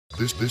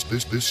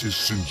This is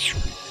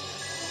sensory.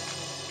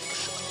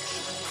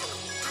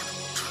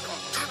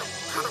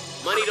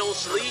 Money don't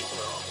sleep.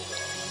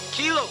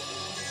 Kilo.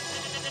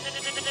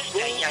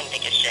 That young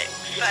nigga shit.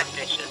 Fuck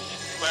bitches.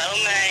 Well,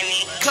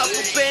 money.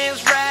 Couple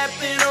bands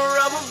wrapped in a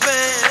rubber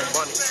band.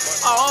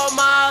 All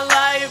my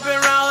life been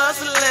around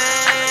hustling.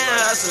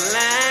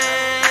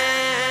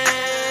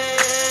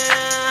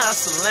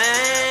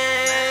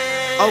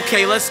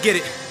 Okay, let's get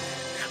it.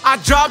 I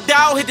dropped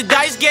out, hit the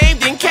dice game,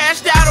 then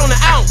cashed out on the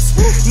ounce.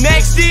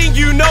 Next thing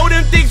you know,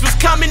 them things was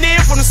coming in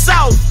from the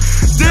south.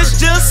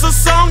 This just a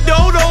song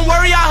though, don't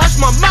worry, I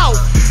hush my mouth.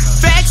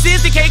 Facts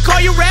is they can't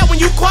call you rap when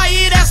you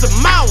quiet as a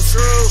mouse.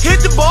 Hit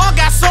the ball,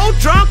 got so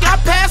drunk,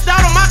 I passed out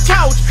on my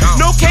couch.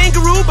 No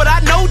kangaroo, but I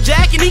know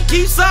Jack and he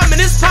keeps something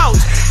in his pouch.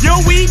 Your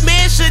weed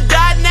man should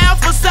die now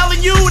for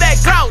selling you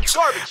that grouch.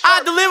 I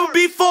deliver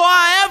before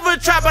I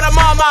ever trap, but I'm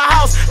on my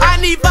house. I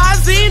need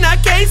Visine, I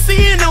can't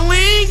see in the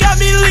lean,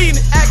 got me leaning.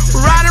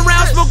 Riding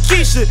around smoke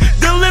Keisha,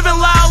 delivering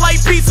loud like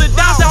pizza.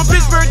 Downtown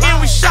Pittsburgh and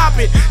we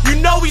shopping. You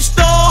know we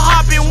stole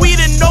hopping, we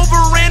done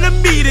overran a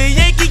meter.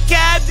 Yankee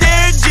cab,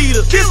 there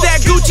Jeter. Kiss that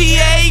Gucci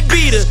A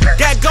beater,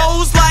 got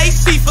goals like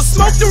FIFA.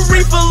 Smoke the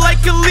reefer like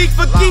a leak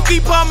for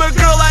Kiki Palmer.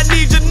 Girl, I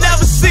need you,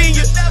 never seen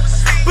you,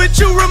 but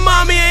you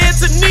remind me of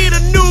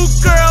Antonita, new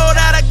girl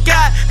that I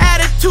got.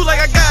 Attitude like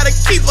I gotta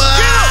keep her.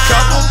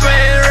 Couple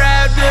band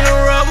wrapped in a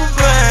rubber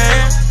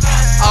band.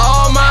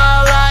 All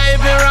my life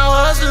been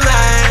around hustling.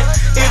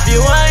 If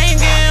you ain't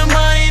getting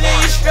money, then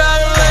you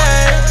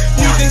struggling.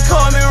 You can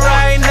call me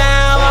right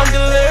now, I'm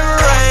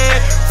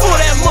delivering. For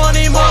that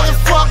money,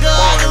 motherfucker,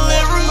 I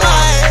deliver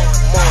mine.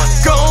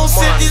 Gon'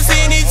 sip this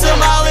Henny till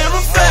my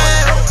liver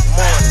fail.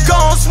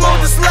 Gon'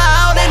 smoke this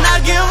loud and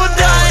not give a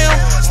damn.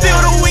 Still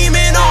the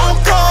women on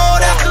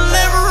call, that's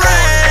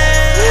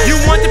delivering. You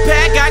want the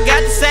pack, I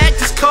got the sack,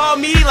 just call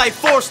me like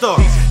 4-star.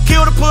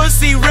 Kill the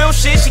pussy, real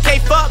shit, she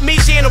can't fuck me,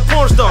 she ain't a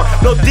porn star.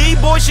 No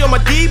D-boy, she on my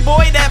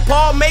D-boy, that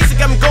Paul Mason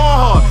got me going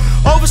hard.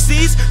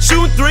 Overseas,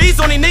 shooting threes,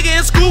 only nigga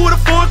in school with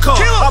a foreign car.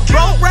 I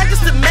broke records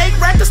to make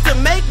records to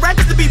make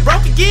records to be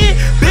broke again.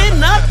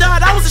 Been up, thought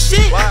I was a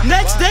shit.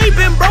 Next day,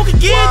 been broke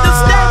again. The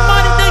stack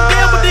money, then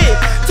gambled it.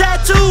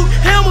 Tattooed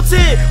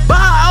Hamilton,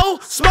 buy O,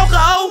 smoke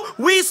a O.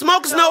 Weed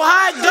smokers know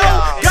how it go.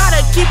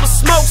 Gotta keep a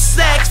smoke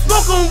sack,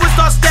 smoking with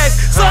our stacks.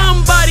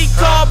 Somebody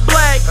call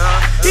Black,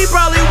 he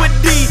probably with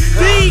D.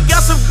 D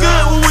got some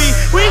good weed.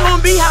 We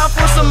gon' be high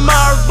for some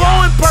hours,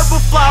 blowing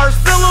purple flowers,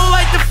 feeling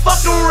like the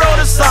fucking road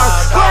is ours.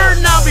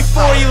 Burn out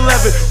before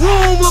 11,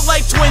 room look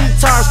like twin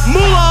tires.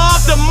 Moolah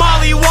off the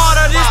Molly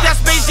water, this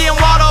that Space Jam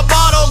water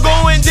bottle,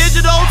 going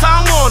digital,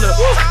 Time Warner.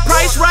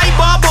 Price right,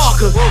 Bob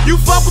Barker. You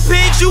fuck with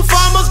pigs, you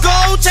farmers,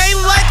 gold chain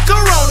like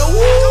Corona.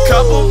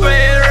 Couple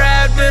band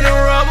wrapped in a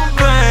rubber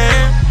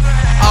band.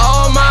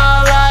 All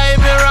my life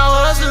been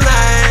around hustling.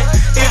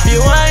 If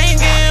you ain't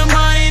getting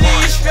money, then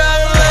you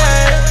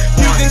struggling.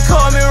 You can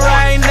call me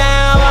right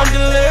now, I'm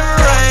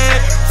delivering.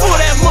 For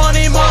that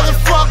money,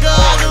 motherfucker,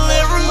 I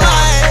deliver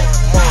mine.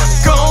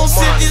 Gon'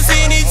 sip this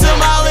Henny till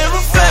my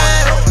liver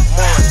fail.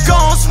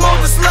 Gon' smoke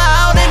this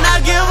loud and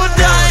not give a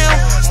damn.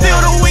 Still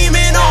the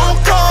women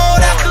on call,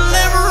 that's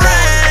delivering.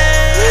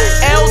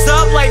 L's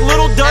up like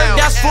Little Dirk,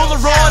 that's full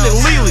of Ron and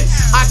Lily.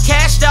 I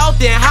cashed out,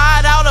 then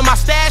hide out in my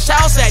stash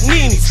house at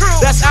Nini's.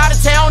 That's out of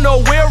town,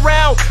 nowhere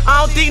around,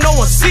 I don't think no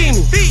one see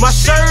me. My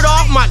shirt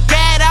off, my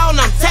gat out,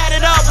 and I'm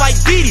tatted up like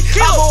Didi.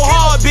 I go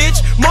hard, bitch,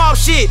 mob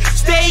shit,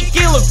 steak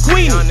and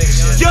linguine.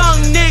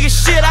 Young nigga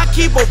shit, I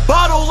keep a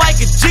bottle like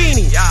a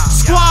genie.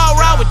 Squad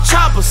ride with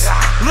choppers,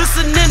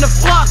 listening to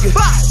flocking.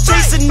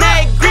 Chasing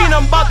that green,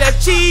 I'm about that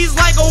cheese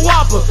like a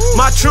Whopper.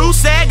 My true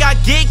sag, I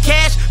get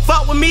cash,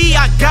 fuck with me,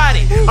 I got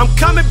it. I'm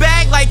coming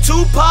back like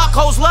Tupac,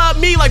 hoes love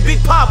me like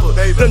Big Papa.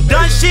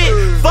 Done shit,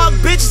 fuck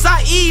bitches,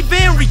 I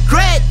even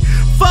regret.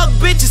 Fuck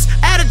bitches,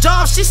 at a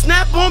job, she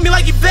snap on me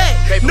like you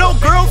bet. No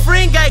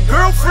girlfriend, got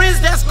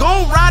girlfriends that's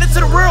gon' ride it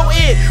to the real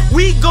end.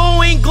 We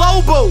going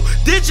global,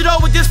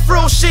 digital with this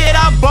frill shit.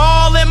 I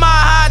ball in my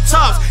high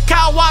tops,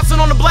 Kyle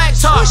Watson on the black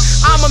top.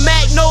 I'm a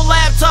Mac, no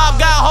laptop,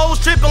 got hoes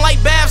tripping like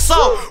bath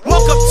salt.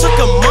 Woke up, took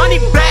a money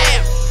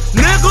bath.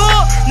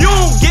 Nigga, you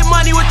don't get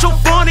money with your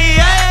funny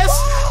ass.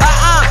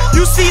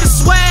 You see the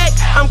swag,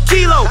 I'm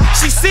Kilo.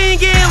 She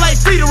singing like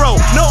Figaro.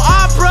 No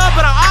opera,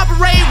 but I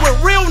operate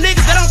with real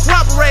niggas that don't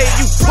cooperate.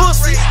 You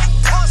pussy.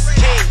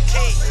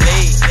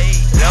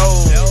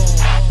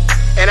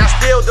 And I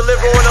still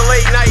deliver on a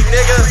late night,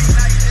 nigga.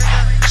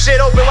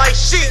 Shit open like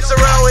sheets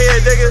around here,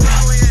 nigga.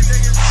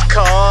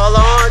 Call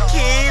on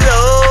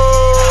Kilo.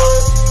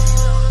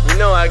 You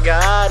know I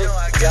got it,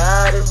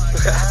 got it.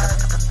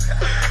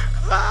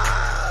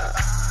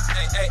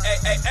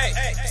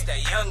 Hey, it's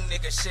that young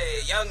nigga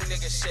shit,